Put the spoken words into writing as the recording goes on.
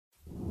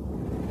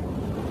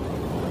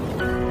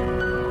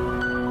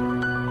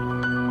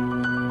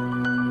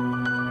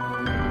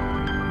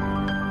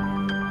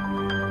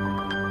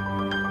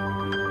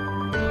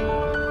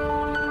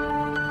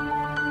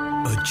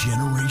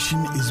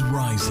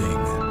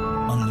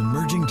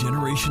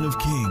Generation of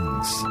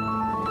Kings.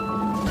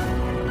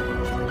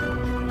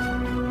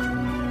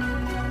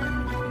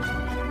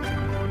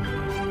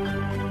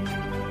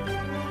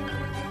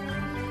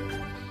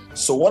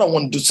 So what I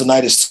want to do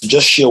tonight is to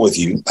just share with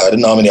you, I don't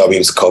know how many I'll be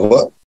able to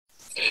cover.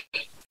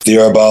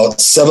 There are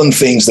about 7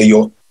 things that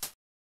you're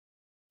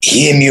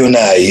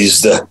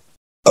immunized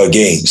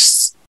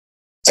against.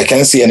 I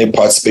can't see any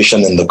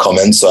participation in the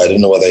comments, so I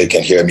don't know whether you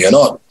can hear me or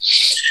not.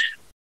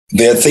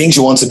 There are things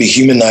you want to be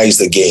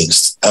immunized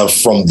against. And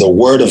from the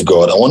Word of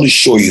God, I want to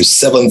show you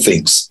 7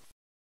 things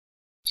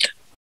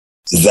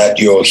that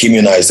you're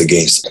immunized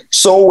against.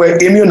 So we're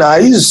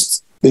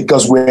immunized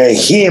because we're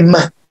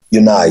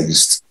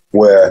Him-unized.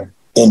 We're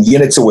in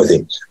unity with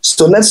Him.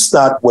 So let's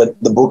start with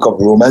the book of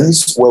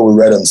Romans, where we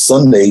read on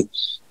Sunday.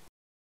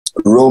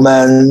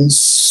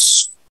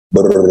 Romans,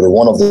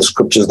 one of the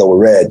scriptures that we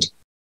read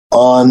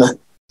on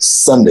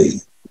Sunday.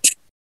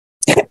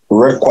 We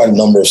read quite a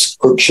number of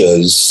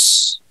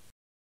scriptures,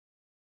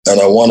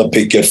 and I want to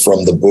pick it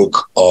from the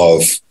book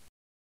of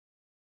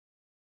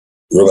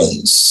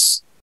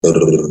Romans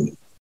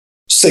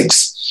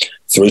 6,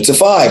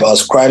 3-5. Our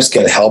scribes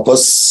can help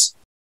us.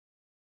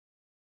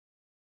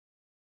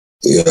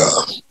 Yeah.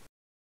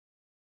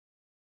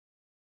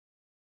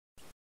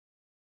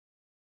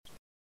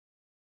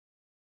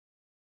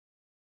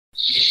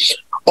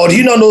 Or do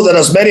you not know that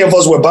as many of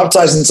us were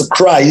baptized into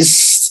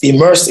Christ,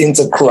 immersed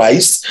into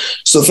Christ?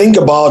 So think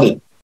about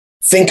it.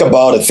 Think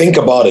about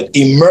it.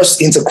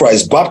 Immersed into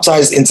Christ,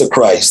 baptized into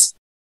Christ,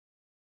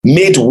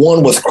 made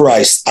one with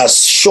Christ,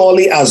 as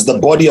surely as the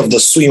body of the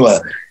swimmer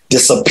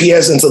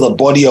disappears into the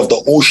body of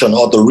the ocean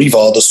or the river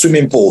or the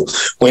swimming pool.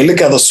 When you look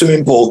at the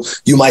swimming pool,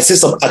 you might see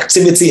some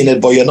activity in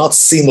it, but you're not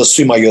seeing the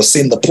swimmer, you're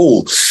seeing the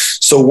pool.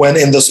 So when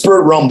in the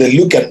spirit realm, they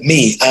look at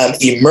me, I'm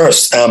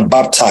immersed, I'm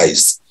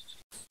baptized.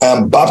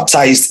 I'm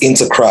baptized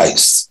into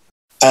Christ.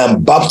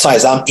 I'm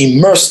baptized, I'm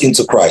immersed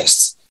into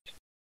Christ.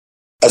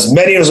 As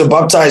many as are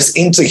baptized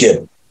into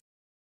Him.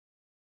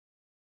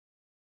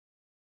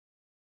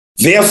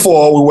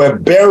 Therefore, we were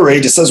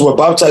buried, it says we're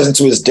baptized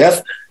into His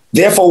death.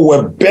 Therefore,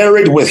 we're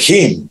buried with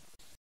Him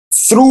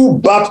through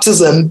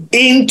baptism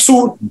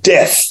into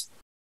death.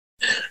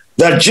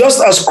 That just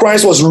as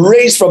Christ was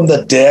raised from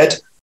the dead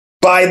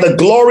by the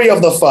glory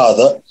of the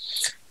Father,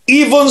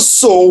 even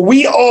so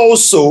we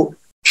also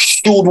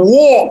should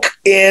walk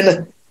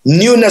in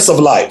newness of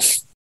life.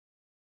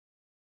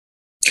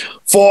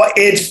 For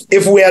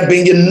if we had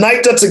been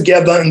united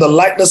together in the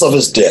likeness of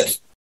His death,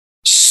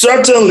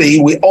 certainly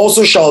we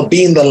also shall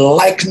be in the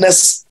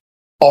likeness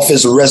of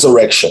His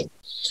resurrection.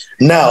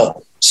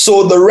 Now,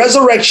 so the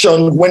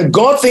resurrection, when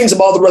God thinks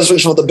about the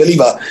resurrection of the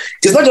believer,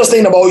 He's not just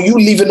thinking about you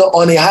living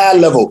on a higher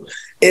level.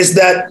 It's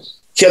that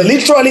He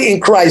literally in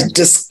Christ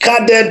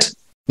discarded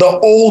the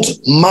old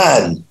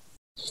man.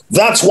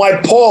 That's why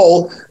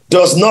Paul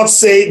does not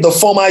say the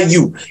former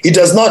you. He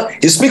does not.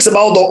 He speaks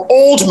about the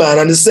old man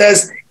and he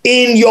says,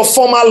 in your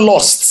former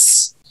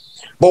lusts.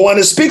 But when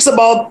he speaks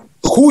about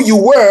who you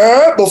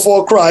were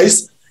before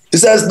Christ, he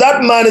says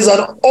that man is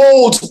an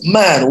old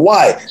man.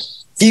 Why?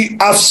 He,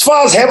 as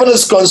far as heaven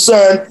is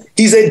concerned,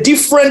 he's a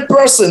different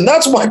person.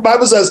 That's why the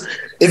Bible says,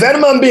 if any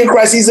man be in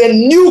Christ, he's a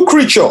new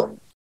creature.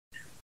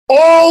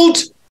 Old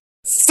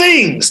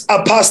things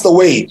are passed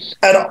away,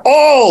 and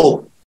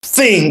all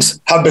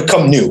things have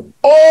become new.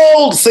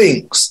 Old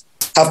things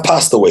have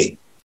passed away.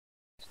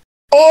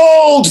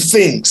 Old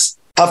things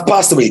have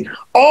passed away.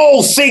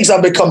 All things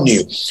have become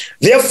new.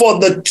 Therefore,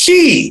 the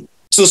key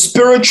to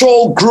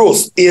spiritual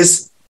growth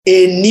is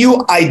a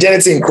new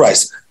identity in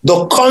Christ.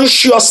 The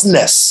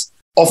consciousness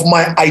of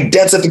my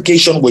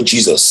identification with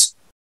Jesus.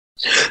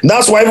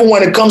 That's why even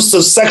when it comes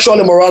to sexual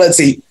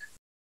immorality,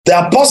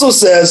 the apostle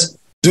says,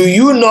 do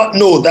you not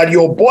know that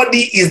your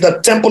body is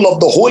the temple of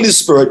the Holy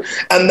Spirit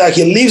and that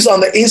He lives on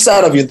the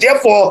inside of you?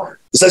 Therefore,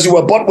 it says you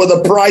were bought with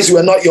a price, you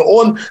are not your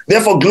own.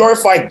 Therefore,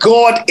 glorify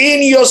God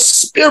in your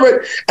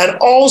spirit and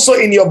also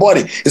in your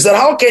body. He said,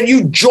 how can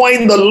you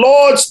join the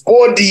Lord's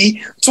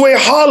body to a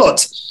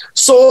harlot?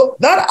 So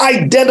that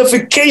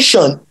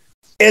identification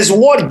is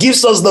what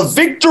gives us the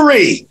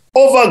victory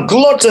over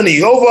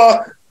gluttony,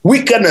 over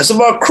wickedness,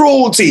 over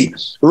cruelty,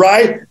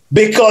 right?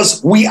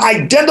 Because we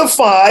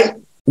identify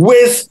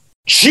with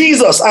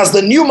Jesus as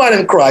the new man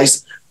in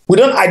Christ. We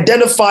don't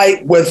identify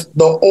with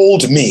the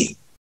old me,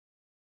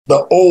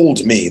 the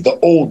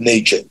old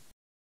nature.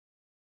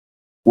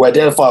 We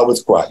identify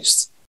with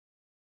Christ.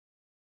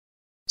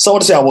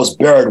 Someone say, I was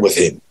buried with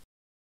Him.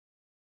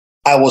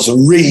 I was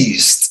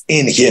raised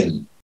in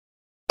Him.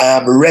 I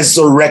am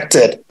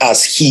resurrected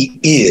as He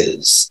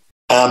is.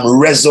 I am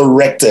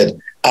resurrected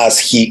as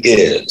He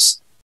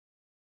is.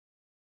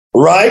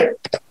 Right?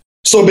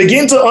 So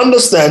begin to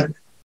understand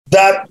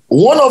that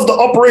one of the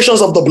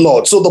operations of the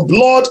blood, so the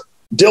blood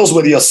deals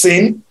with your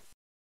sin,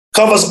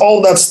 covers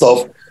all that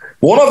stuff.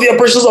 One of the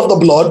operations of the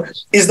blood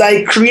is that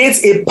it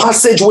creates a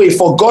passageway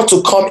for God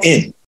to come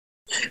in.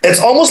 It's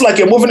almost like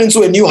you're moving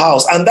into a new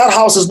house, and that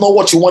house is not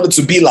what you want it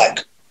to be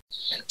like.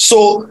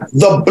 So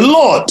the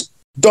blood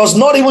does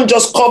not even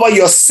just cover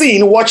your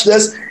sin. Watch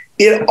this.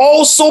 It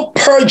also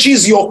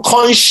purges your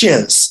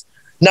conscience.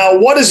 Now,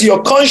 what is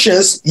your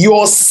conscience?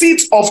 Your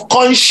seat of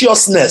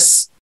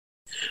consciousness.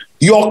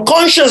 Your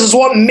conscience is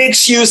what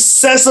makes you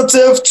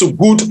sensitive to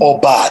good or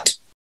bad.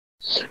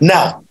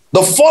 Now,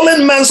 the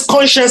fallen man's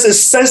conscience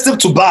is sensitive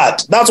to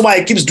bad. That's why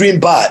he keeps doing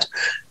bad,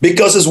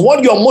 because it's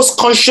what you're most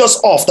conscious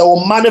of that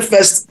will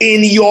manifest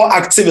in your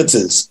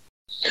activities.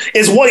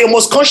 It's what you're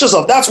most conscious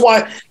of. That's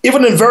why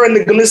even in very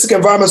legalistic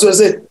environments where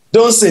they say,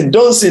 don't sin,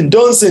 don't sin,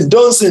 don't sin,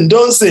 don't sin,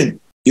 don't sin.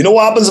 You know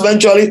what happens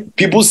eventually?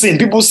 People sin,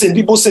 people sin,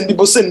 people sin,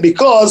 people sin,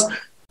 because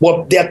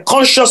what they're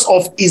conscious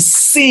of is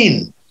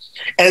sin.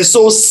 And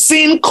so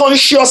sin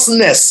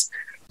consciousness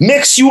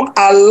makes you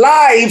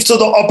alive to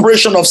the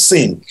operation of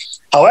sin.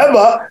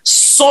 However,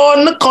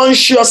 son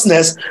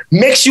consciousness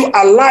makes you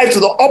alive to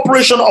the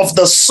operation of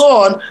the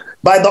Son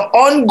by the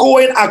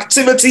ongoing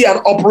activity and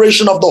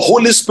operation of the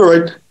Holy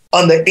Spirit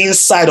on the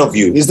inside of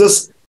you.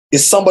 Is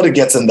somebody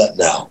getting that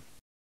now?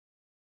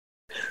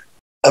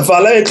 And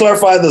let me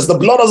clarify this. The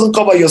blood doesn't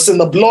cover your sin.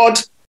 The blood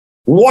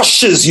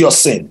washes your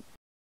sin.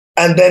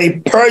 And then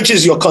it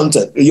purges your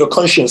content, your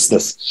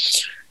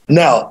consciousness.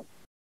 Now,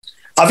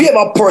 have you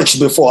ever purged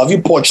before? Have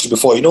you purged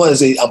before? You know when I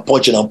say, I'm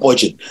purging, I'm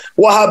purging.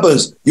 What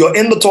happens? You're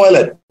in the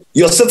toilet.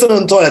 You're sitting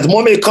in the toilet. The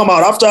moment you come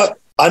out, after,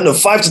 I don't know,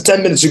 5 to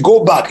 10 minutes, you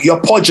go back.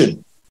 You're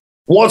purging.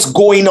 What's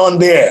going on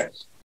there?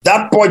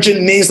 That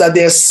purging means that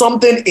there's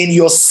something in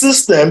your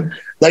system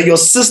that your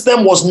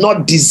system was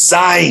not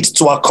designed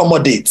to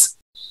accommodate.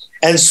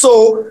 And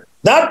so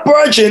that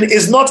purging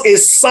is not a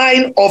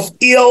sign of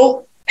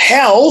ill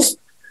health.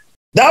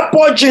 That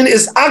purging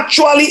is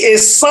actually a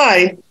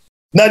sign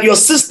that your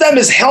system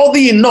is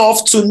healthy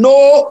enough to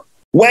know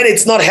when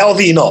it's not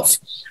healthy enough.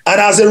 And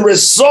as a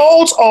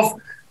result of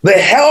the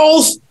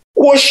health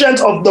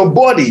quotient of the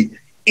body,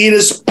 it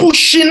is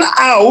pushing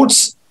out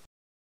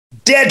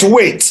dead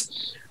weight.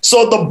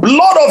 So the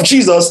blood of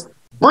Jesus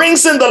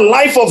brings in the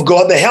life of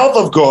God, the health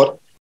of God,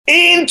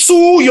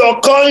 into your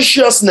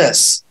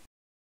consciousness,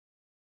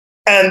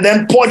 and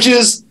then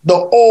purges the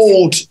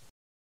old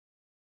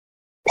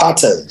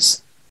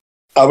patterns.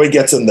 Are we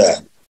getting there?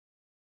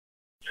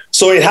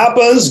 So it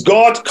happens,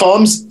 God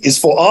comes, is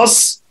for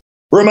us.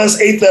 Romans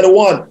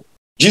 8:31.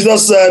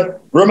 Jesus said,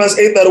 Romans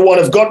 8:31,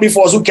 if God be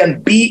for us, who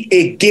can be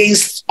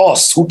against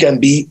us? Who can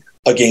be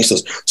against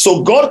us?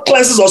 So God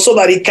cleanses us so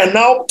that he can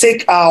now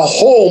take our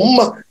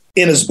home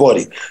in his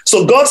body.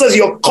 So God says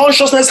your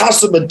consciousness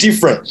has to be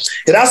different.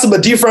 It has to be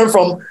different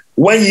from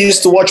when you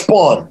used to watch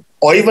porn,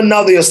 or even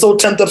now that you're so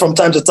tempted from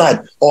time to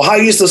time, or how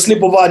you used to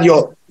sleep over at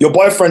your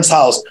boyfriend's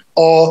house,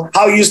 or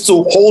how you used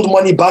to hold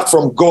money back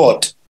from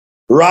God,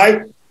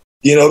 right?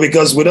 You know,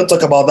 because we don't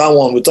talk about that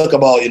one. We talk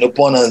about,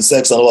 porn and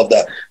sex and all of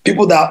that.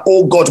 People that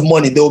owe God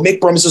money, they will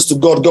make promises to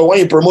God. God, when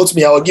you promote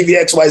me, I will give you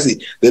X, Y,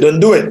 Z. They don't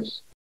do it.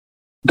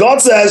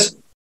 God says,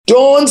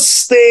 don't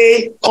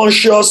stay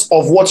conscious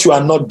of what you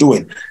are not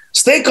doing.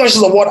 Stay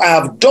conscious of what I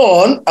have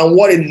done and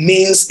what it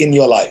means in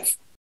your life.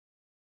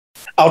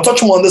 I'll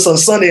touch more on this on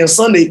Sunday. On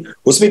Sunday,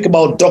 we'll speak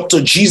about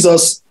Dr.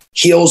 Jesus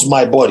heals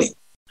my body.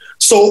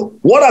 So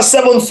what are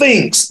 7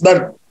 things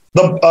that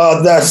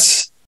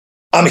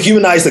I'm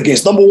humanized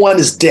against? Number 1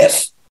 is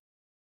death.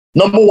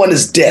 Number 1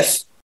 is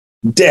death.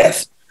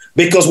 Death.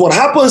 Because what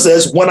happens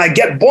is when I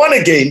get born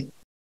again,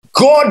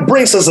 God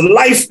brings his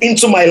life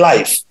into my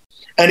life,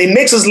 and he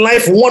makes his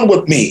life one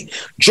with me.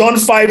 John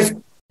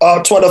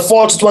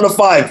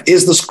 5:24-25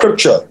 is the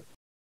scripture,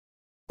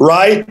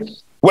 right?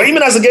 We're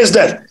immunized against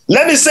death.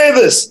 Let me say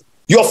this.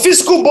 Your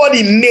physical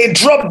body may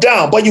drop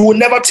down, but you will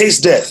never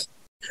taste death.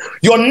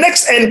 Your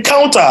next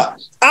encounter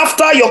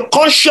after your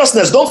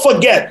consciousness, don't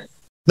forget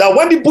that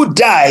when people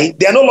die,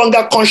 they are no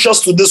longer conscious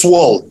to this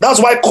world. That's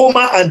why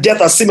coma and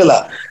death are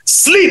similar.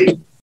 Sleep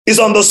is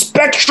on the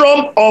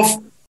spectrum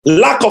of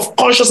lack of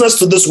consciousness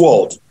to this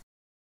world.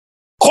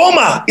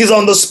 Coma is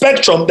on the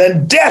spectrum,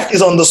 then death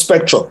is on the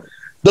spectrum.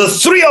 The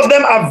 3 of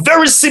them are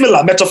very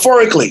similar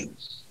metaphorically.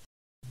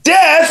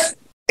 Death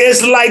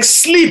is like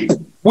sleep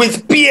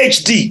with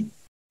PhD.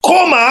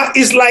 Coma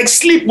is like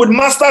sleep with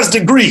master's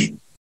degree.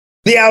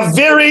 They are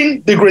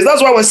varying degrees.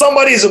 That's why when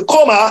somebody is in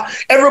coma,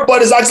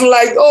 everybody's acting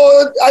like,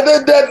 oh, are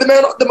they dead?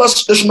 They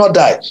should not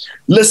die.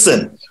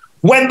 Listen,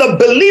 when the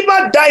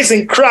believer dies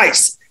in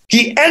Christ,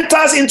 he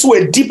enters into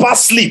a deeper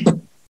sleep.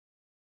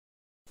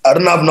 I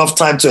don't have enough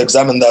time to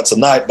examine that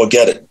tonight, but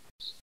get it.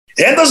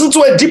 He enters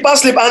into a deeper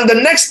sleep, and the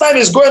next time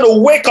he's going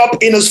to wake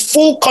up in his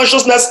full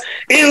consciousness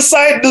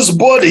inside this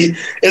body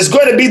is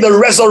going to be the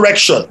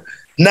resurrection.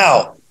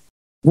 Now,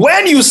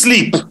 when you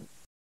sleep,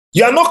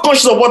 you are not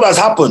conscious of what has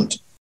happened.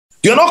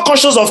 You're not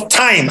conscious of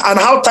time and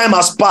how time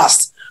has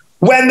passed.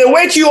 When they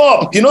wake you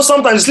up,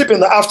 sometimes you sleep in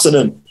the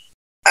afternoon,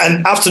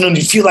 and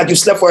you feel like you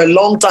slept for a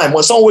long time.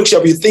 When someone wakes you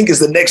up, you think it's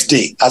the next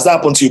day. Has that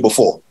happened to you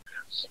before?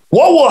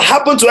 What will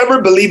happen to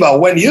every believer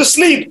when you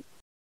sleep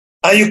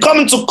and you come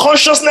into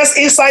consciousness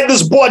inside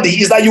this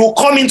body is that you will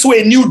come into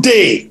a new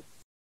day.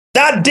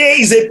 That day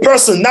is a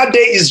person. That day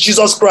is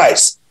Jesus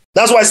Christ.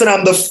 That's why I said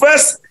I'm the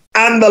first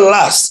and the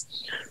last.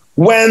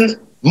 When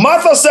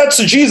Martha said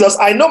to Jesus,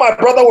 I know my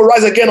brother will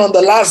rise again on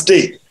the last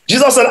day,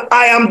 Jesus said,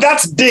 I am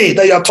that day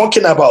that you're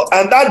talking about.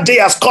 And that day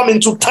has come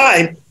into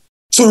time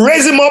to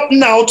raise him up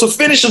now to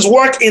finish his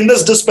work in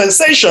this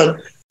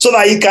dispensation so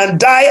that he can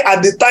die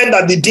at the time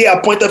that the day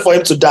appointed for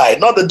him to die,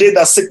 not the day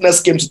that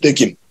sickness came to take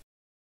him.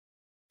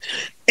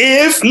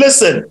 If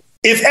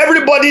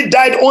everybody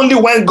died only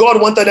when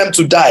God wanted them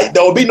to die,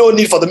 there will be no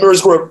need for the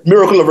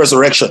miracle of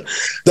resurrection.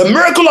 The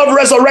miracle of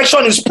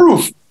resurrection is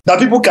proof that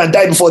people can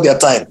die before their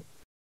time.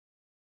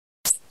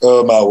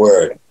 Oh, my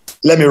word.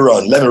 Let me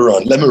run.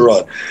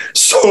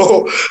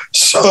 So,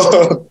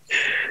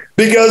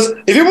 because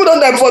if people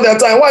don't die before their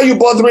time, why are you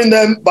bothering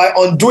them by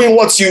undoing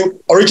what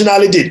you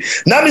originally did?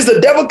 That means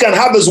the devil can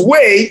have his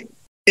way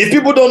if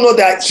people don't know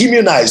they're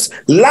immunized.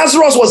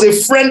 Lazarus was a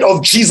friend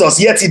of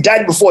Jesus, yet he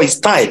died before his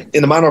time,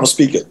 in the manner of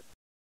speaking.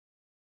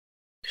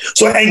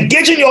 So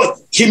engaging your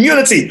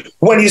immunity,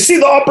 when you see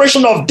the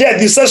operation of death,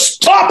 he says,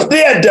 stop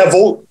there,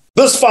 devil,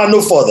 this far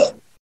no further.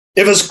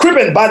 If it's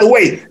creeping, by the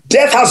way,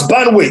 death has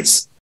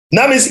bandwidths.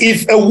 That means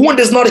if a wound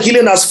is not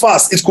healing as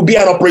fast, it could be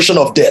an operation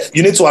of death.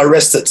 You need to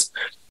arrest it.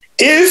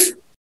 If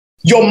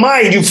your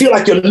mind, you feel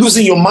like you're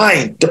losing your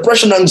mind,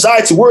 depression,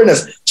 anxiety,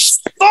 weariness,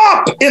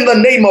 stop in the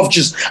name of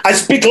Jesus. I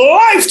speak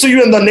life to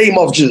you in the name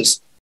of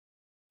Jesus.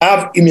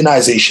 Have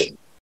immunization.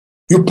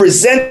 You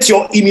present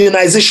your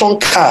immunization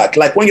card.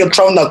 Like when you're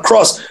traveling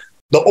across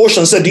the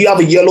ocean, say, do you have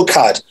a yellow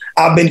card?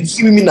 I've been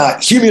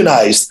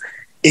immunized.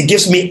 It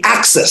gives me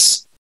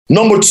access.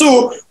 Number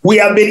 2, we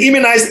have been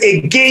immunized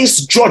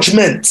against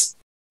judgment.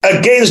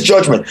 Against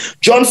judgment.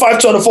 John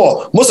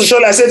 5:24. Most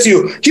assuredly I say to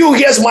you, he who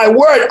hears my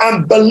word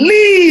and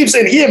believes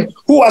in him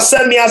who has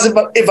sent me has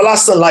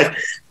everlasting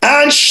life,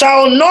 and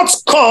shall not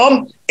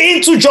come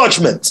into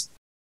judgment,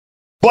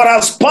 but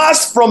has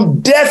passed from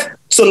death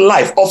to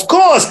life. Of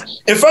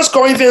course, in 1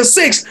 Corinthians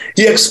 6,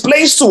 he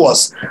explains to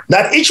us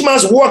that each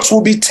man's works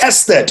will be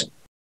tested.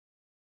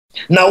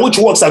 Now, which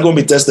works are going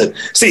to be tested?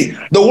 See,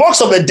 the works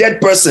of a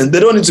dead person, they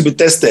don't need to be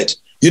tested.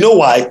 You know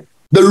why?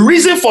 The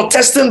reason for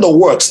testing the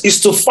works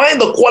is to find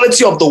the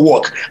quality of the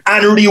work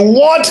and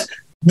reward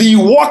the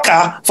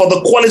worker for the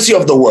quality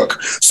of the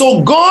work.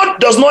 So God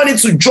does not need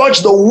to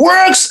judge the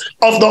works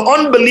of the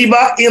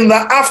unbeliever in the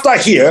after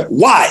here.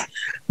 Why?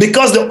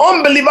 Because the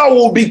unbeliever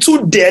will be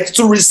too dead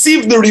to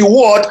receive the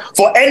reward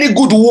for any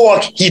good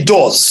work he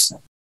does.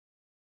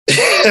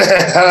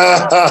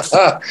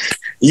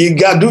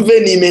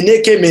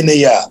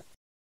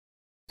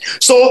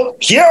 So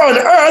here on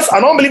earth,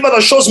 an unbeliever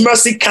that shows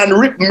mercy can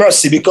reap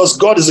mercy because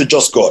God is a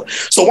just God.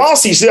 So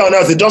whilst he's here on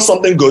earth, he does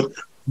something good,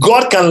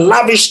 God can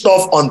lavish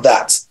stuff on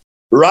that,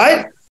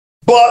 right?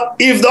 But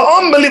if the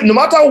unbeliever, no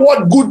matter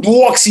what good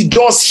works he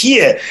does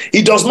here,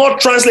 he does not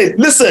translate.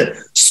 Listen,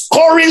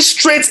 scoring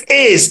straight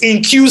A's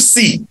in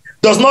QC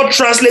does not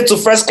translate to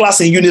first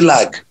class in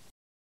Unilag.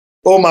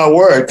 Oh, my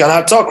word. Can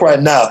I talk right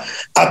now?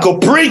 I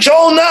could preach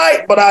all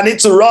night, but I need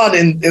to run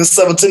in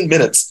 17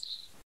 minutes.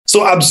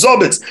 So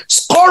absorb it.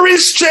 Scoring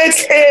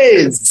straight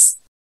A's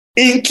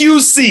in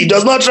QC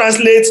does not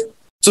translate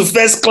to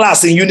first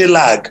class in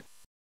Unilag.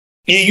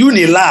 In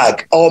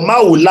Unilag or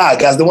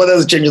Maulag, as the one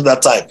that's changing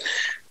that time.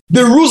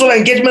 The rules of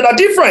engagement are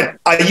different.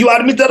 Are you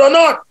admitted or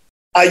not?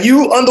 Are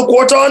you on the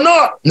quarter or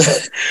not?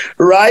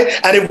 Right?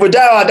 And if we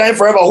die or are dying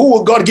forever, who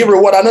will God give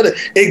reward? Another.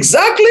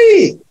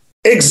 Exactly.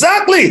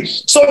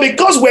 So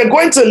because we're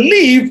going to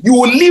live, you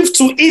will live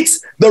to eat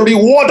the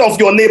reward of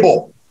your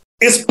labor.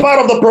 It's part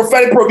of the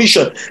prophetic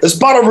provision. It's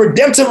part of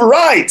redemptive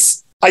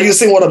rights. Are you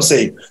seeing what I'm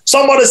saying?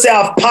 Somebody say,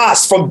 I've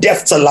passed from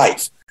death to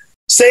life.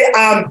 Say,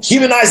 I'm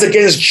immunized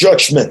against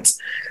judgment.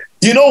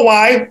 You know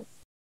why?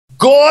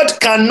 God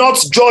cannot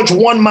judge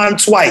one man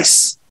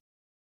twice.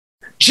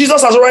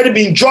 Jesus has already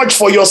been judged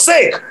for your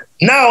sake.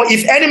 Now,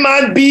 if any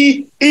man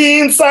be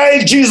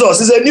inside Jesus,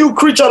 is a new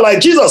creature like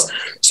Jesus.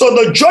 So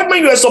the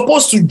judgment you are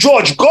supposed to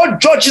judge, God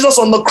judged Jesus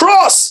on the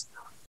cross.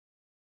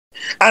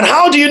 And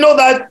how do you know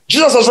that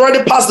Jesus has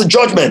already passed the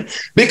judgment?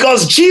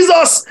 Because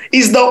Jesus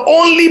is the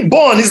only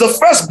born, he's the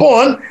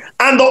firstborn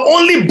and the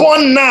only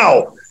born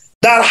now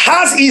that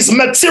has his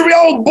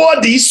material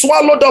body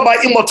swallowed up by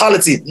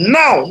immortality.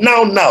 Now.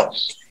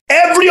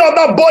 Every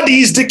other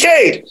body is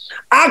decayed.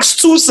 Acts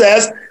 2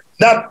 says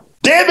that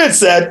David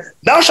said,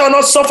 thou shalt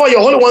not suffer your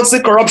Holy One to see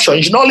corruption.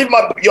 You should not leave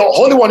your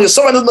Holy One, your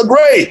servant, in the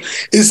grave.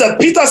 He said,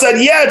 Peter said,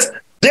 yet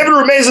David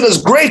remains in his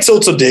grave till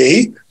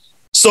today.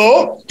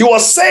 So he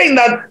was saying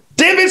that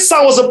David's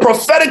son was a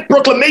prophetic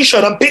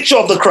proclamation and picture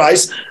of the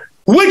Christ,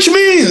 which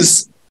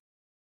means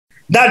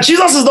that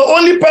Jesus is the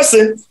only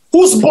person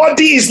whose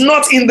body is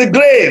not in the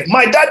grave.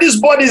 My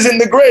daddy's body is in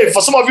the grave.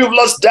 For some of you who've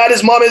lost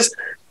daddies, mommies,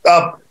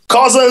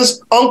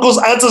 cousins, uncles,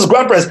 aunts,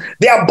 grandparents,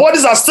 their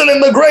bodies are still in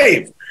the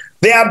grave.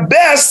 They are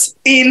best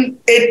in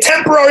a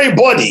temporary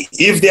body,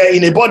 if they're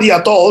in a body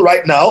at all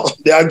right now,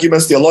 the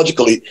arguments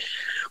theologically.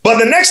 But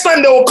the next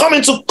time they will come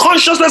into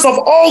consciousness of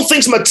all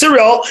things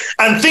material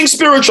and things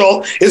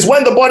spiritual is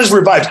when the body is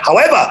revived.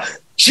 However,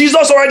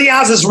 Jesus already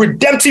has his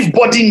redemptive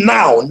body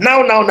now.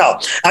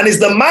 And it's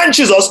the man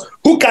Jesus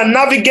who can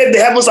navigate the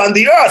heavens and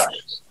the earth.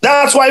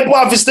 That's why people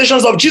have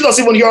visitations of Jesus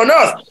even here on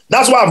earth.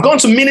 That's why I've gone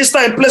to minister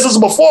in places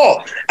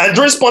before. And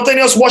during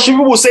spontaneous worship,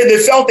 people will say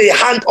they felt a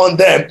hand on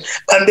them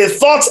and they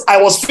thought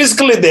I was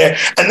physically there.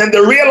 And then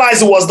they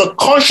realized it was the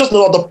consciousness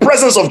or the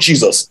presence of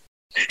Jesus.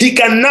 He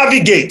can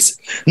navigate.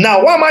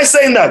 Now, why am I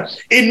saying that?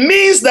 It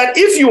means that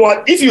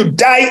if you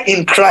die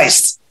in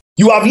Christ,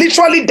 you have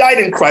literally died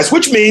in Christ,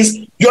 which means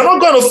you're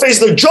not going to face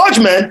the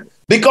judgment,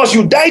 because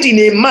you died in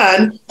a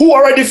man who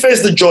already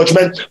faced the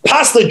judgment,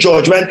 passed the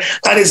judgment,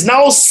 and is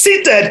now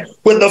seated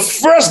with the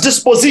first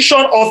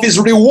disposition of his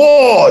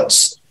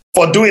rewards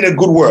for doing a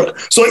good work.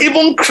 So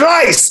even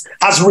Christ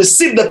has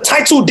received the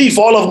title deed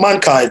for all of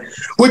mankind,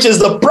 which is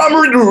the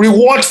primary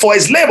reward for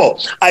his labor.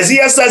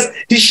 Isaiah says,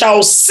 he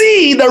shall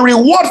see the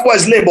reward for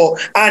his labor,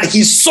 and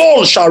his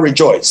soul shall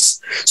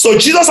rejoice. So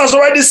Jesus has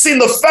already seen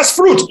the first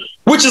fruit,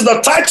 which is the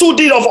title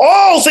deed of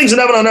all things in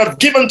heaven and earth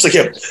given to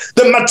him.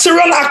 The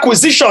material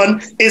acquisition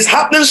is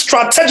happening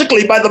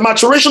strategically by the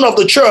maturation of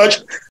the church,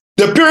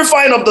 the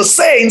purifying of the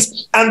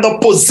saints, and the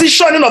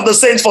positioning of the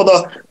saints for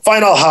the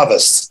final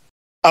harvest.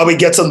 Are we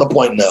getting the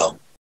point now?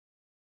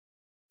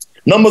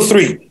 Number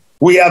 3,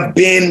 we have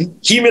been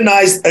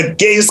immunized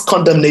against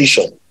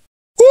condemnation.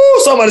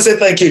 Woo, somebody say,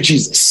 thank you,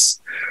 Jesus.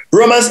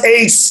 Romans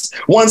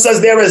 8:1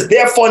 says, there is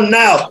therefore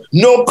now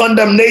no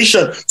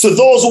condemnation to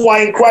those who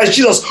are in Christ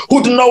Jesus,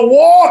 who do not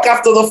walk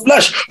after the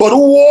flesh, but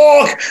who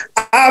walk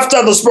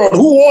after the Spirit,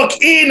 who walk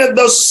in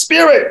the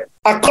Spirit,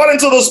 according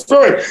to the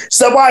Spirit.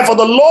 So why? For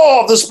the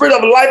law of the Spirit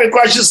of life in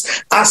Christ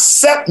Jesus has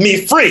set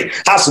me free,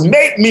 has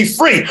made me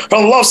free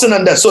from love, sin,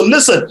 and death. So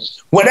listen,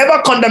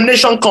 whenever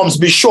condemnation comes,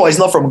 be sure it's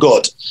not from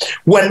God.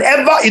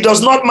 Whenever, it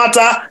does not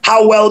matter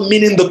how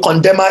well-meaning the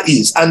condemner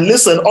is. And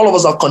listen, all of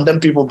us have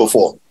condemned people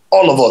before.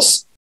 All of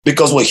us,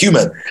 because we're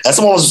human. And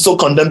some of us will still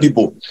condemn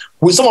people.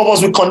 Some of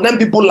us will condemn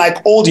people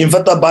like old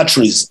inverter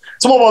batteries.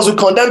 Some of us will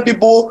condemn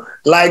people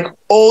like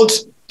old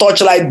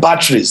torchlight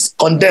batteries.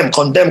 Condemn.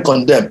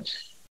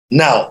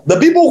 Now,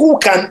 the people who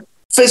can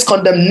face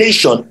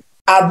condemnation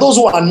are those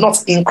who are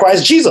not in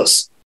Christ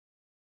Jesus.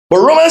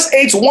 But Romans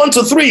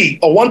 8:1-3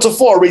 or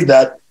 1-4, read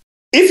that.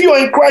 If you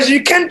are in Christ,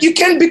 you can't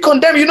be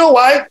condemned. You know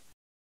why?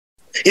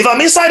 If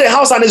I'm inside a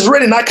house and it's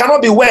raining, I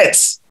cannot be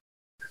wet.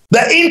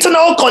 The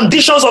internal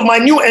conditions of my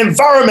new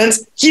environment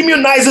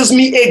immunizes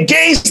me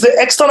against the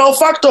external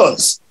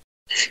factors.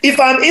 If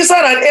I'm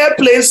inside an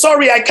airplane,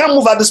 sorry, I can't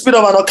move at the speed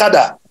of an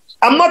Okada.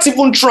 I'm not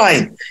even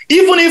trying.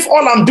 Even if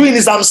all I'm doing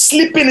is I'm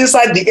sleeping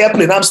inside the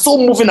airplane, I'm still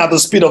moving at the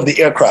speed of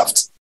the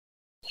aircraft.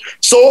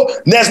 So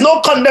there's no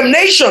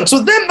condemnation to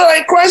them that are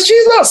in Christ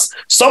Jesus.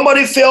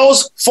 Somebody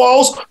fails,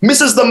 falls,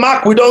 misses the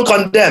mark, we don't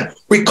condemn.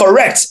 We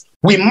correct.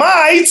 We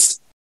might,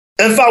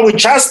 in fact, we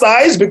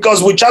chastise,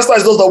 because we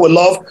chastise those that we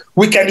love.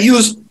 We can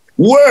use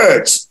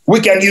words. We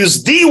can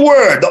use the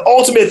word, the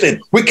ultimate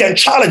thing. We can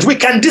challenge. We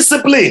can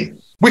discipline.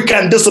 We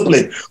can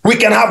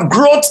have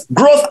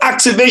growth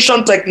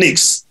activation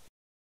techniques.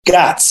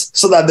 GATS,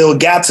 so that they'll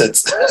get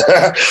it.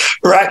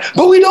 Right?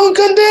 But we don't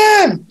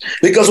condemn,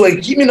 because we're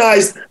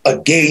immunized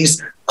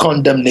against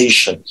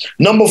condemnation.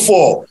 Number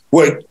 4,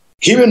 we're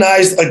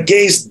immunized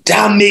against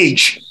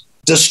damage,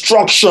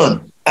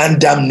 destruction, and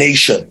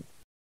damnation.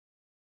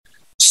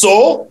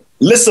 So,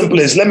 listen,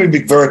 please, let me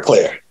be very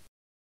clear.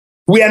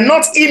 We are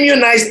not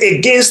immunized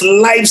against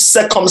life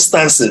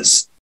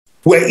circumstances.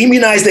 We're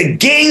immunized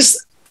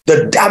against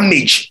the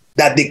damage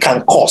that they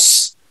can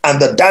cause, and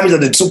the damage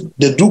that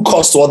they do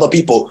cause to other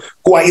people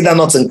who are either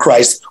not in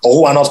Christ or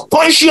who are not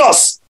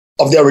conscious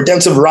of their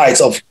redemptive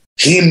rights of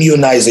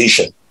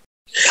immunization.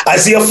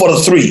 Isaiah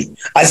 43,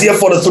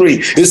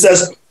 it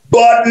says,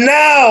 but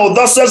now,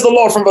 thus says the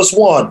Lord, from verse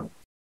 1.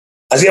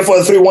 Isaiah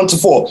 43,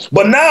 1-4.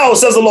 But now,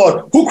 says the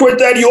Lord, who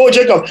created you, O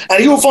Jacob, and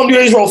he who formed you,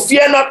 Israel,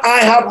 fear not,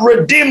 I have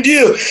redeemed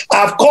you. I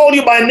have called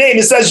you by name.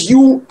 It says,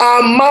 you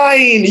are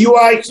mine. You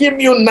are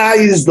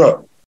immunized.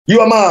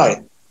 You are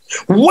mine.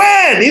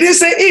 When? He didn't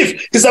say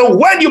if. He said,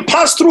 when you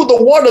pass through the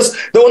waters,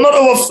 they will not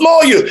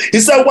overflow you.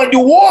 He said, when you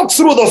walk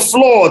through the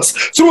floods,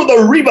 through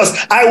the rivers,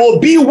 I will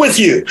be with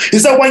you. He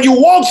said, when you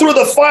walk through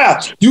the fire,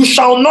 you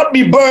shall not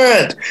be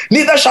burned,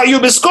 neither shall you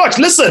be scorched.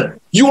 Listen,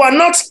 you are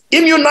not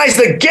immunized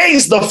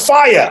against the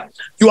fire.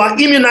 You are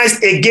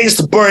immunized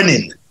against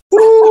burning.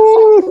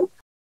 Woo!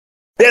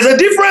 There's a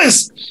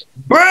difference.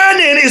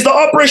 Burning is the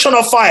operation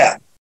of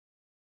fire.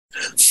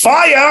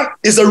 Fire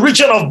is a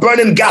region of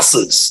burning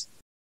gases.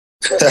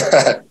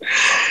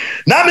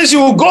 That means you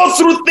will go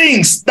through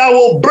things that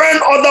will burn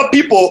other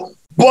people,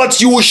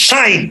 but you will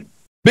shine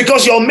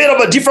because you're made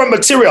of a different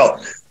material.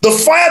 The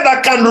fire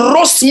that can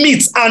roast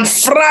meat and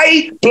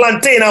fry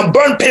plantain and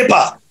burn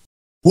paper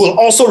will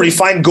also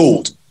refine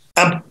gold.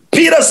 And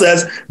Peter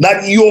says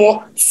that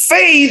your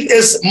faith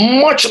is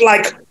much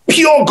like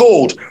pure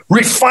gold,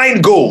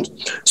 refined gold.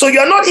 So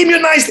you're not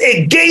immunized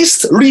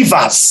against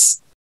rivers.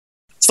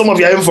 Some of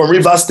you are even from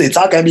River State.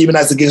 How can you be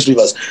immunized against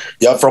rivers?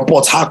 You're from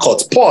Port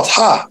Harcourt.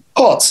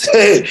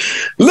 Hey,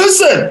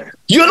 listen,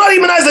 you're not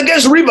immunized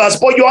against rivers,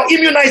 but you are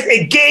immunized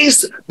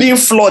against being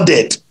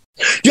flooded.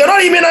 You're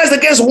not immunized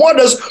against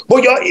waters,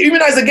 but you're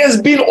immunized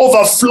against being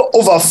overflowed.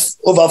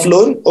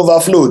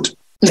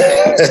 Is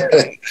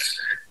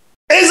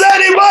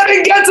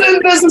anybody getting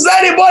this? Is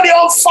anybody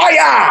on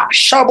fire?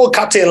 Shabo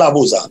kate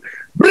labuza.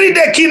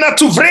 Bridekina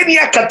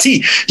tuvrenia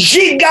kati.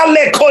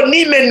 Jigale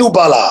konime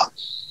nubala.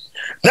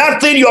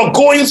 That thing you're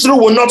going through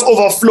will not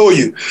overflow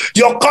you.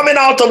 You're coming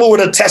out of it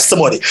with a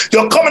testimony.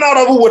 You're coming out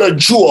of it with a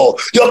jewel.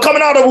 You're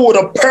coming out of it with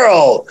a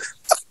pearl.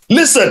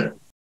 Listen,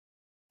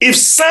 if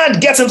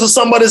sand gets into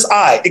somebody's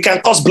eye, it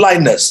can cause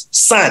blindness.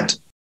 Sand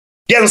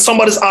gets in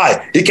somebody's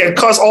eye, it can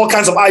cause all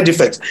kinds of eye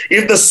defects.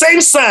 If the same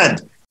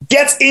sand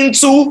gets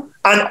into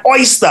an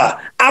oyster,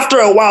 after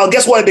a while,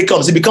 guess what it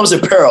becomes? It becomes a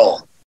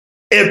pearl.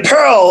 A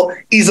pearl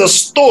is a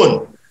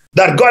stone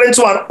that got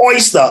into an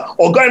oyster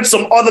or got into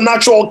some other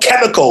natural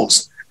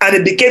chemicals, and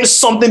it became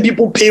something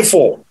people pay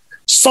for,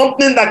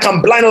 something that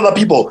can blind other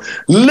people.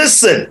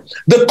 Listen,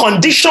 the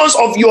conditions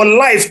of your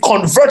life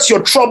convert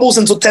your troubles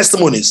into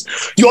testimonies.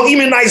 Your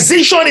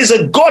immunization is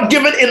a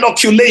God-given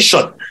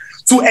inoculation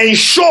to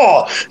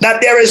ensure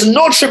that there is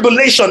no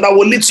tribulation that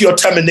will lead to your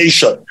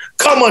termination.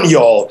 Come on,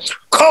 y'all.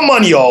 Come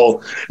on,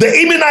 y'all. The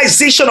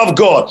immunization of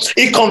God,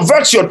 it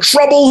converts your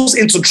troubles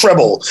into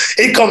treble.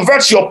 It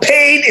converts your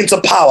pain into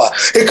power.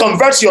 It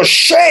converts your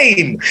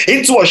shame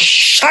into a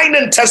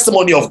shining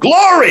testimony of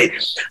glory.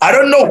 I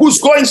don't know who's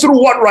going through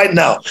what right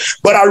now,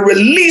 but I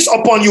release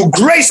upon you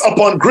grace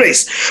upon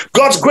grace.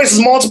 God's grace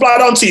is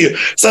multiplied unto you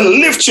to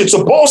lift you,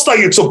 to bolster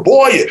you, to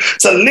buoy you,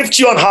 to lift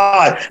you on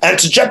high, and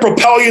to just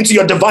propel you into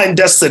your divine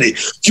destiny.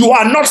 You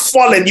are not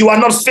falling. You are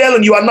not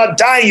failing. You are not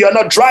dying. You are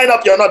not drying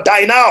up. You are not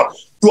dying out.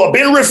 You are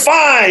being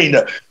refined.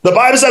 The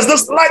Bible says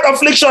this light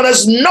affliction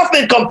is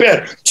nothing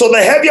compared to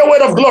the heavier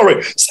weight of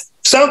glory.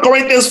 2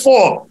 Corinthians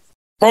 4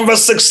 from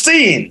verse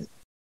 16.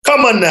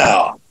 Come on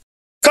now.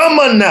 Come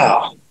on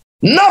now.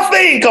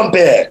 Nothing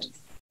compared.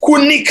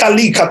 An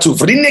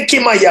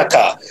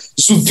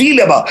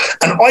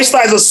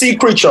oyster is a sea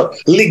creature.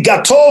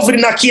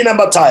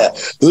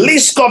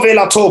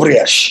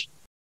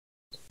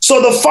 So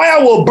the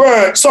fire will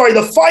burn.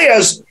 The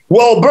fires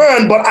will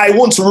burn, but I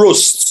won't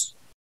roast.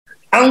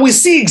 And we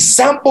see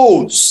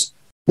examples.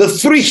 The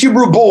 3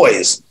 Hebrew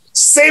boys,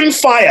 same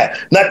fire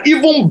that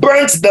even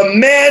burnt the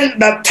men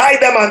that tied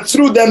them and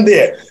threw them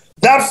there.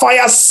 That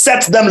fire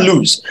set them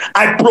loose.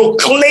 I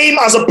proclaim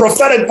as a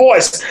prophetic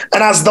voice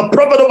and as the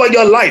prophet over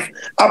your life,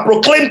 I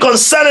proclaim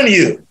concerning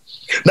you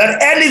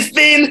that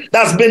anything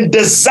that's been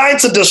designed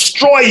to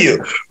destroy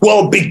you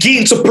will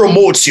begin to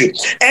promote you.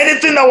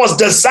 Anything that was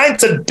designed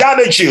to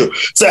damage you,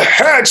 to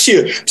hurt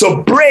you,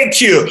 to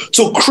break you,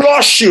 to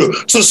crush you,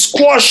 to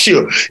squash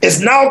you, is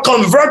now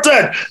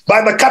converted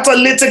by the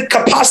catalytic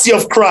capacity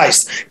of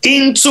Christ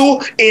into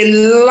a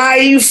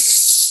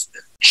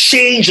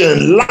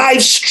life-changing,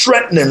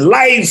 life-strengthening,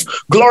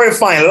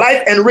 life-glorifying,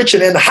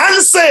 life-enriching,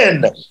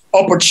 enhancing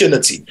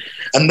opportunity,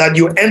 and that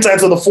you enter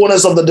into the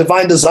fullness of the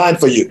divine design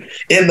for you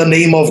in the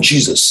name of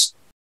Jesus.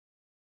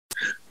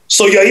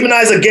 So you're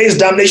immunized against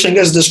damnation,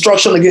 against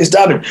destruction, against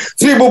damage.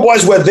 3 Hebrew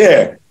boys were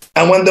there,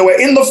 and when they were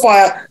in the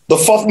fire, the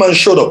 4th man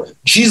showed up.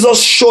 Jesus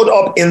showed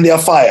up in their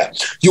fire.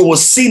 You will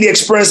see the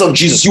experience of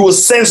Jesus. You will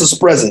sense his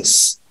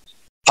presence.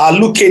 Psalm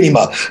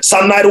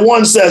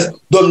 91 says,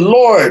 the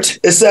Lord,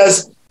 it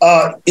says,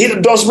 he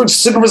that does bring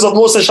secrets of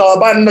Moses shall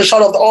abide in the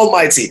shadow of the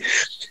Almighty.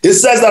 It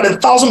says that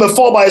 1,000 may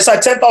fall by your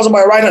side, 10,000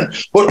 by your right hand,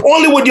 but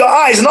only with your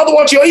eyes. In other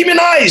words, you're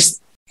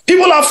immunized.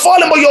 People are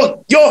falling, but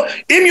you're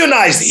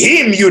immunized,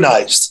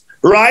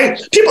 right?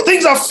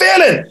 Things are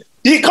failing.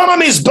 The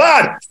economy is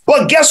bad,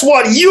 but guess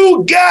what?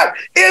 You get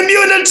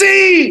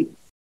immunity.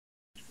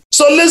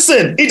 So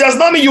listen, it does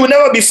not mean you will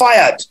never be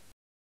fired.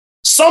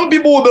 Some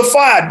people will be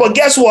fired, but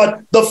guess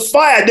what?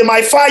 They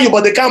might fire you,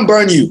 but they can't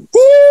burn you.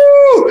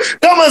 Woo!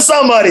 Come on,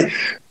 somebody.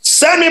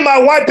 Send me my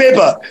white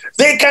paper.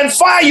 They can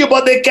fire you,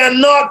 but they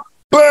cannot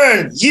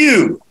burn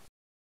you.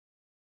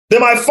 They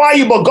might fire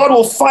you, but God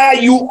will fire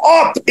you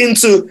up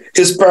into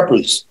his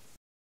purpose.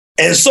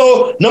 And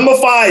so, number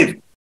 5,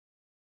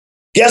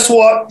 guess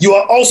what? You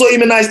are also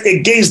immunized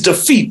against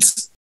defeat.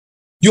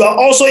 You are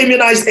also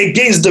immunized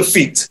against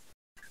defeat.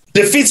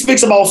 Defeat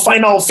speaks about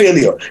final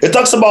failure. It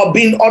talks about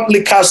being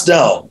utterly cast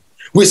down.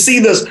 We see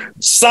this,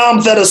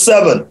 Psalm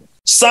 37,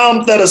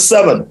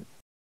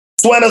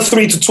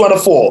 23 to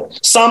 24.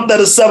 Psalm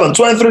 37,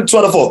 23 to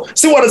 24.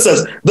 See what it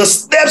says. The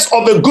steps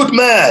of a good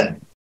man,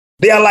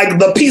 they are like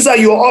the pizza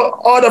you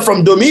order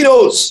from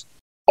Domino's,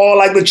 or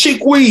like the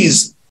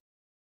chickwees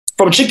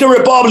from Chicken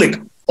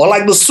Republic, or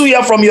like the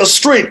suya from your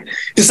street.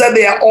 He said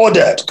they are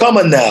ordered. Come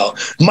on now.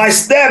 My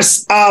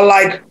steps are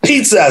like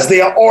pizzas.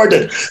 They are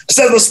ordered. He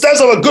says the steps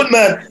of a good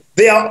man,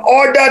 they are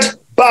ordered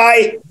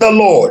by the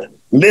Lord.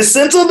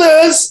 Listen to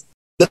this.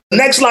 The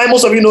next line,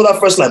 most of you know that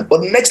first line,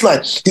 but the next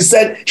line, he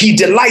said he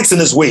delights in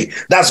his way.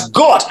 That's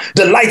God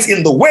delights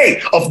in the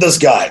way of this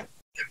guy.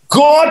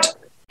 God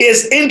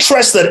is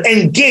interested,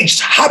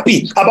 engaged,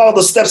 happy about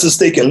the steps he's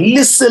taken.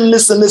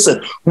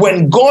 Listen.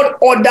 When God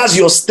orders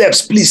your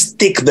steps, please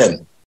take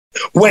them.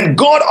 When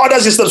God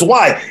orders your steps,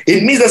 why?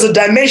 It means there's a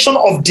dimension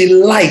of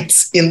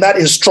delight in that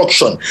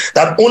instruction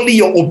that only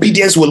your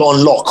obedience will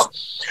unlock.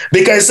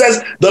 Because it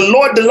says the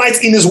Lord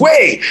delights in his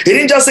way. He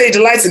didn't just say he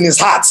delights in his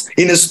heart,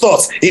 in his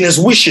thoughts, in his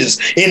wishes,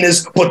 in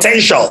his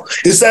potential.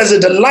 He says he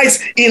delights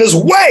in his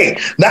way.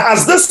 That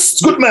as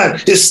this good man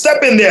is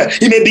stepping there,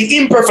 he may be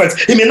imperfect.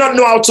 He may not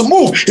know how to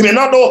move. He may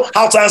not know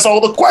how to answer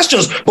all the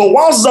questions. But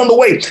whilst he's on the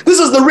way, this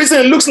is the reason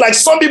it looks like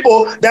some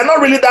people, they're not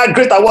really that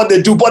great at what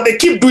they do, but they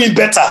keep doing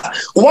better.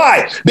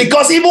 Why?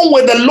 Because even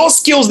with the low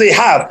skills they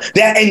have,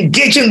 they're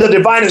engaging the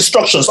divine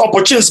instructions,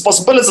 opportunities,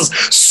 possibilities,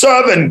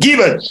 serving,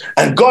 giving.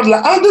 And God,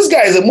 like, oh, this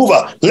guy is a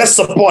mover. Let's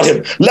support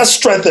him. Let's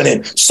strengthen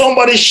him.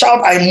 Somebody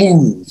shout, I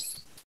move.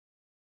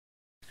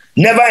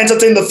 Never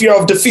entertain the fear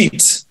of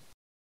defeat.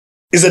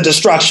 Is a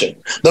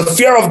distraction. The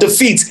fear of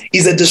defeat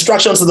is a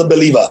distraction to the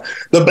believer.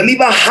 The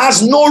believer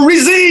has no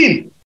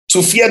reason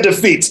to fear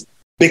defeat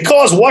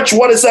because watch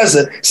what it says.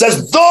 It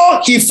says,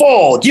 though he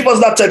fall. Give us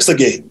that text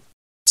again.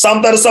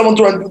 Psalm 37,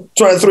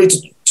 23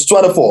 to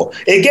 24.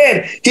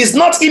 Again, he's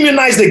not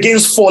immunized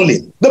against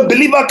falling. The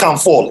believer can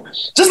fall.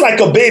 Just like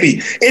a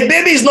baby. A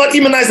baby is not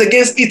immunized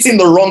against eating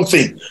the wrong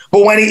thing.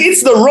 But when he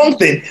eats the wrong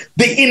thing,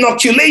 the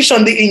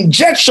inoculation, the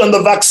injection,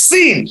 the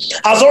vaccine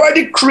has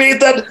already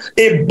created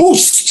a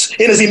boost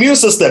in his immune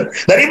system.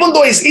 That even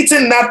though he's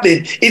eating that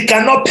thing, it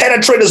cannot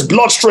penetrate his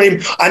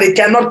bloodstream and it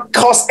cannot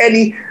cause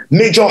any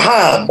major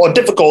harm or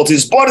difficulty.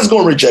 His body's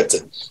going to reject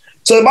it.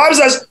 So the Bible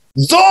says,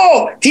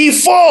 though he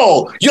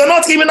fall, you're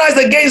not immunized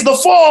against the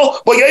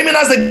fall, but you're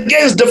immunized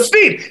against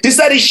defeat. He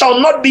said he shall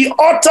not be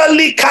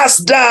utterly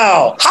cast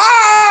down.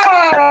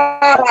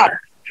 Ha!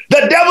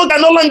 The devil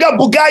can no longer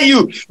bugai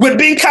you with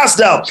being cast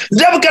down. The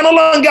devil can no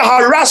longer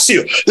harass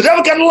you. The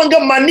devil can no longer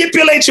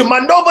manipulate you,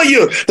 maneuver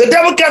you. The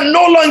devil can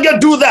no longer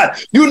do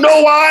that. You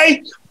know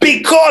why?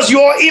 Because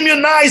you're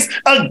immunized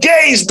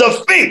against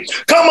defeat.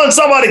 Come on,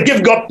 somebody,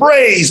 give God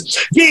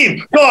praise. Give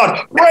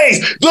God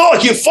praise. Though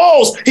he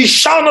falls, he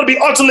shall not be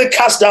utterly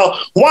cast down.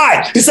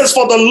 Why? He says,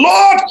 for the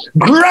Lord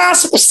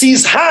grasps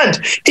his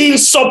hand in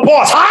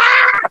support.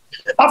 Ah!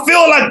 I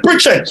feel like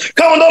preaching.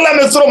 Come on, don't let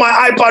me throw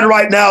my iPad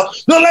right now.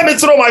 Don't let me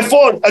throw my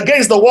phone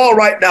against the wall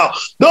right now.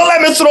 Don't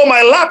let me throw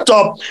my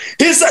laptop.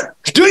 He said,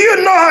 do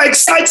you know how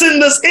exciting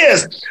this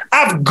is?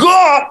 I've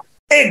got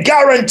a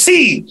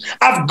guarantee.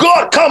 I've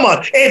got, come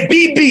on, a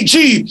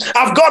BBG.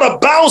 I've got a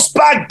bounce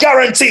back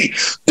guarantee.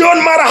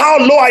 Don't matter how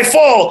low I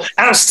fall,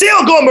 I'm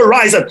still going to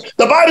rise. The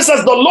Bible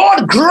says the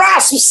Lord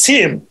grasps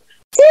him.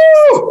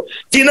 Woo!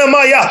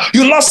 Dinamaya,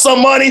 you lost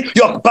some money,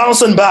 you're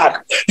bouncing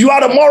back. You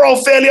had a moral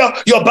failure,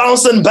 you're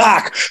bouncing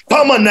back.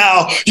 Come on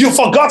now, you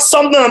forgot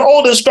something, an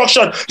old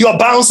instruction, you're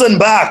bouncing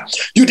back.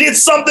 You did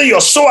something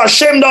you're so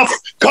ashamed of.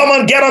 Come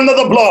on, get under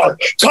the blood.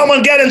 Come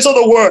on, get into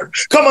the word.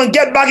 Come on,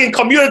 get back in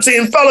community,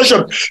 in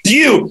fellowship.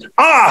 You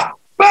are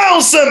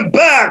bouncing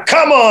back.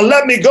 Come on,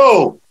 let me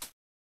go.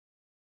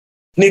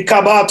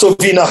 Nikabato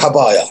vina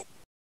habaya.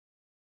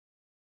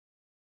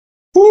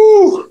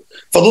 Woo!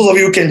 For those of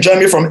you who can join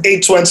me from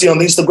 8:20 on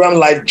the Instagram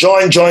Live,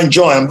 join.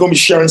 I'm going to be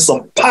sharing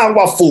some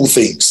powerful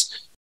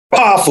things.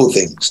 Powerful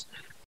things.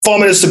 4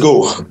 minutes to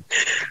go.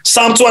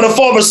 Psalm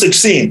 24, verse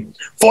 16.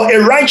 For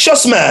a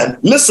righteous man,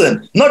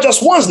 listen, not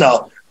just once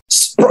now.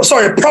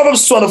 Sorry,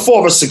 Proverbs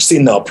 24, verse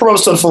 16 now.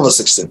 Proverbs 24, verse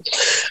 16.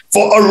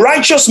 For a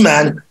righteous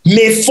man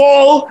may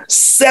fall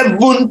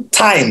 7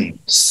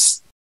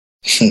 times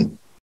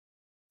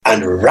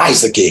and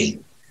rise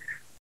again.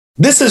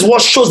 This is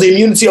what shows the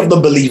immunity of the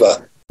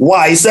believer.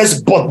 Why? He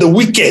says, but the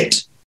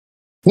wicked,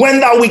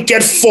 when that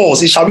wicked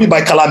falls, it shall be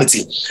by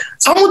calamity.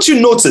 I want you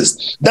to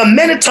notice that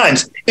many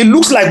times it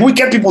looks like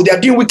wicked people, they are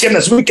doing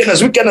wickedness. They're doing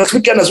wickedness.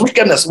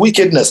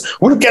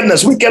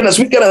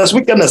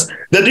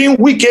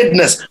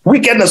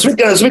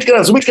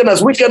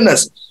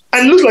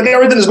 And it looks like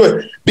everything is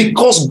going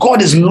because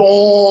God is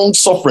long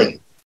suffering.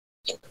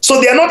 So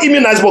they are not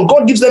immunized, but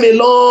God gives them a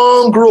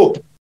long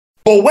rope.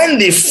 But when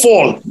they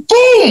fall,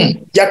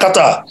 boom,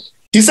 yakata.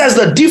 He says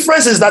the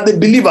difference is that the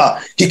believer,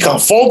 he can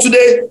fall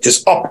today,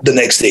 he's up the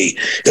next day.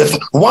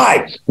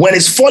 Why? When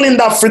he's falling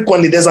that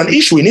frequently, there's an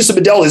issue. He needs to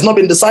be dealt with. He's not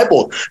been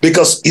discipled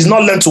because he's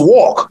not learned to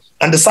walk.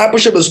 And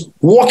discipleship is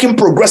walking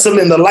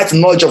progressively in the light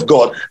and knowledge of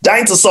God,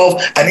 dying to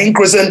self and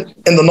increasing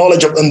in the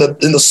knowledge of, in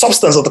the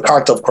substance of the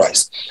character of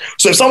Christ.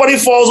 So if somebody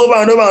falls over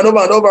and over and over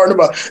and over and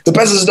over, the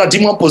person is not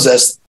demon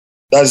possessed,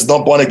 that is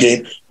not born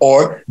again,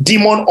 or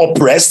demon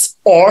oppressed,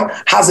 or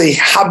has a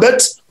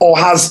habit, or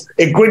has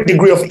a great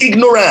degree of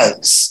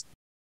ignorance,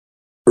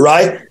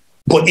 right?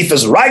 But if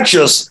it's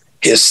righteous,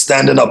 he's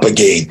standing up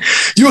again.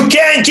 You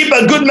can't keep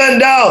a good man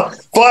down.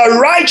 For the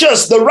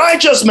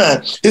righteous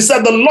man, he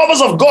said, the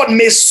lovers of God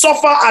may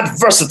suffer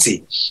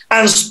adversity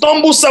and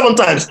stumble 7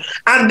 times,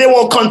 and they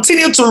will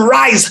continue to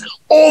rise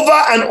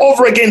over and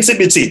over again,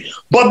 TBT.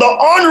 But the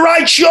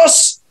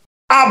unrighteous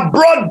are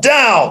brought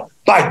down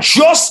by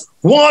just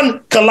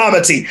one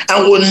calamity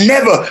and will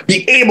never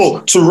be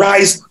able to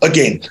rise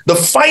again. The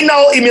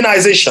final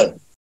immunization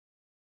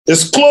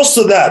is close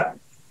to that,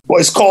 but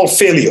it's called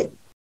failure.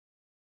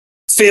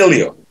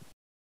 Failure.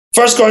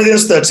 1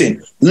 Corinthians 13.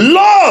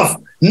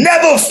 Love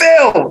never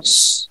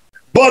fails,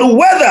 but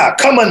whether,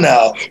 come on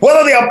now,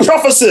 whether they are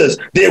prophecies,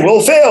 they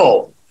will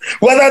fail.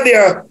 Whether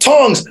there are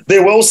tongues, they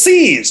will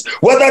cease.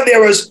 Whether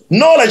there is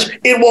knowledge,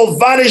 it will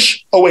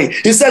vanish away.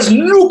 He says,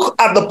 look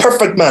at the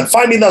perfect man.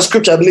 Find me that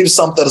scripture, I believe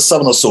Psalm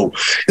 37 or so.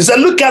 He said,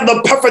 look at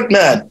the perfect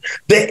man.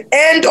 The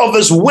end of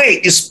his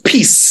way is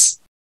peace.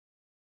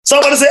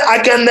 Somebody say, I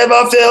can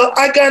never fail.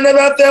 I can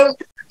never fail.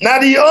 Now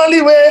the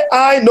only way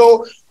I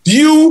know,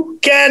 you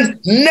can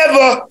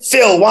never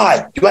fail.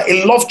 Why? You are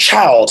a loved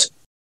child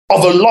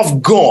of a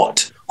loved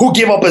God who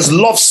gave up his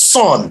loved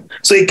son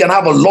so he can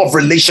have a love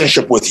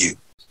relationship with you.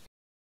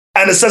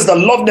 And it says that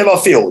love never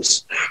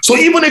fails. So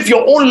even if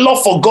your own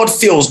love for God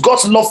fails,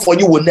 God's love for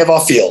you will never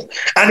fail.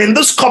 And in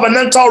this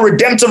covenantal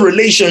redemptive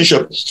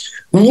relationship,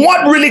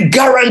 what really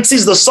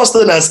guarantees the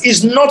sustenance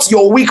is not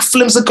your weak,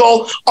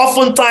 flimsical,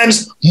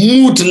 oftentimes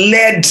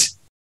mood-led,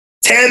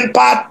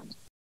 tempered,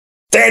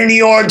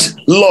 tenured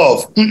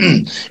love.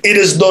 It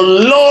is the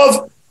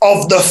love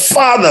of the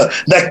Father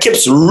that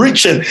keeps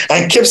reaching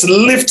and keeps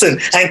lifting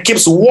and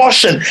keeps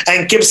washing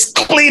and keeps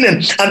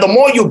cleaning. And the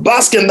more you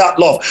bask in that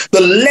love,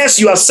 the less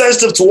you are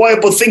sensitive to what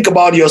people think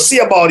about you or see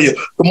about you,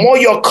 the more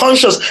you're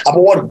conscious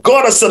about what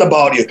God has said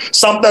about you.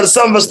 Psalm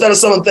 37 verse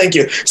 37, thank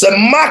you. So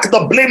mark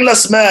the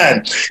blameless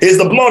man. It is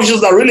the blood of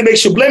Jesus that really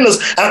makes you blameless,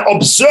 and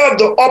observe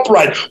the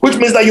upright, which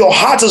means that your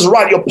heart is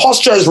right, your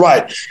posture is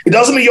right. It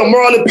doesn't mean you're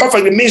morally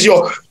perfect. It means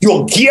you're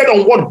geared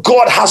on what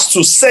God has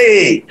to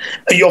say,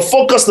 and you're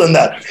focused on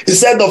that. He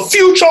said the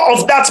future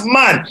of that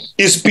man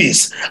is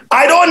peace.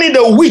 I don't need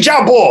a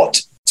Ouija board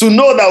to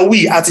know that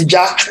we at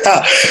Ija.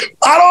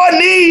 I don't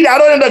need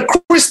a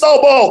crystal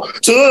ball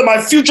to know that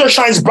my future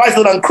shines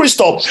brighter than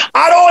crystal.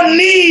 I don't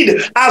need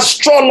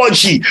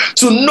astrology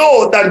to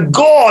know that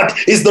God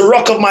is the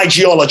rock of my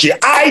geology.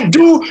 I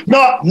do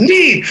not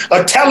need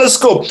a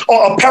telescope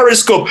or a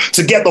periscope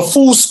to get the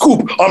full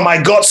scoop on my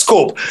God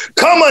scope.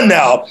 Come on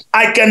now.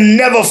 I can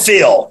never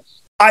fail.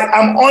 I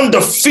am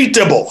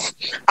undefeatable.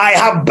 I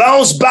have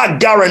bounce back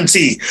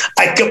guarantee.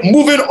 I keep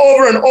moving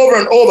over and over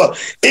and over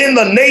in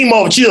the name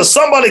of Jesus.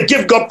 Somebody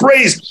give God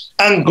praise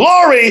and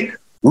glory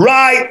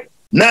right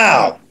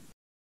now.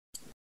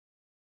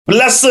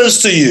 Blessings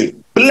to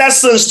you.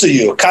 Blessings to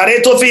you.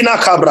 Karetovina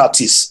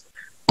kabratis.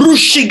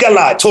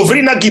 Brushigala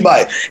tovrina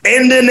gibai.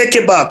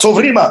 Endenekeba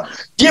tovrima.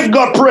 Give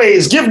God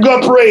praise. Give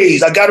God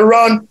praise. I got to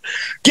run.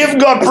 Give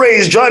God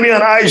praise. Join me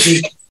on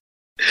IG.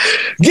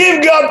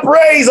 Give God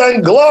praise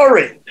and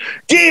glory.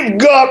 Give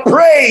God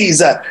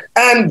praise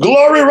and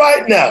glory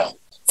right now.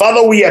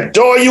 Father, we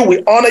adore you.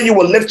 We honor you.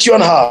 We lift you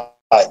on high.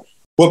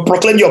 We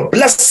proclaim your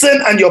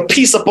blessing and your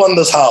peace upon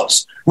this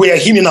house. We are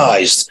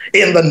immunized.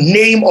 In the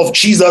name of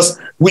Jesus,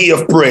 we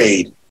have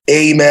prayed.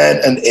 Amen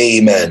and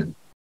amen.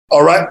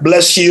 All right.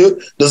 Bless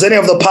you. Does any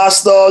of the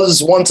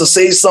pastors want to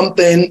say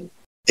something?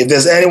 If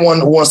there's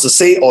anyone who wants to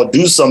say or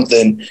do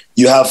something,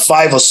 you have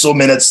 5 or so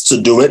minutes to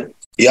do it.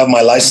 You have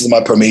my license and my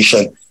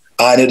permission.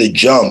 I need to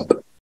jump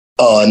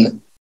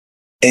on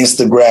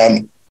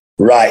Instagram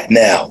right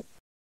now.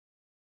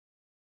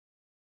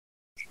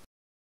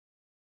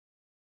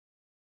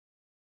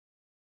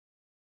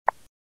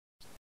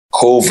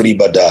 Kovri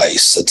Badai,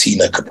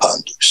 Satina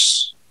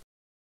Kapandus.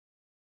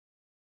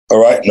 All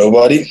right,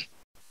 nobody?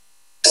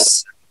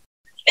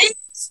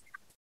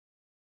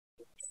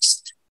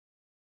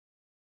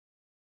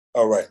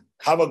 All right.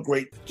 Have a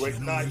great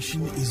night.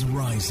 Generation is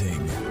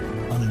rising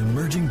on an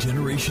emerging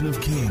generation of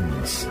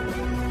kings.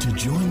 To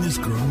join this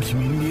growing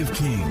community of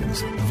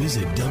kings,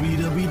 visit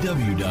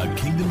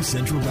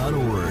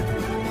www.kingdomcentral.org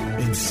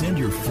and send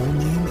your full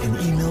name and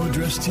email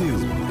address to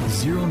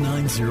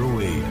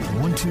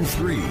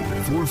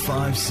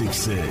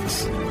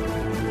 0908-123-4566.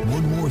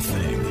 One more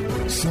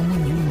thing,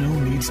 someone you know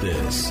needs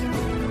this.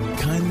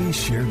 Kindly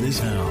share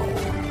this now.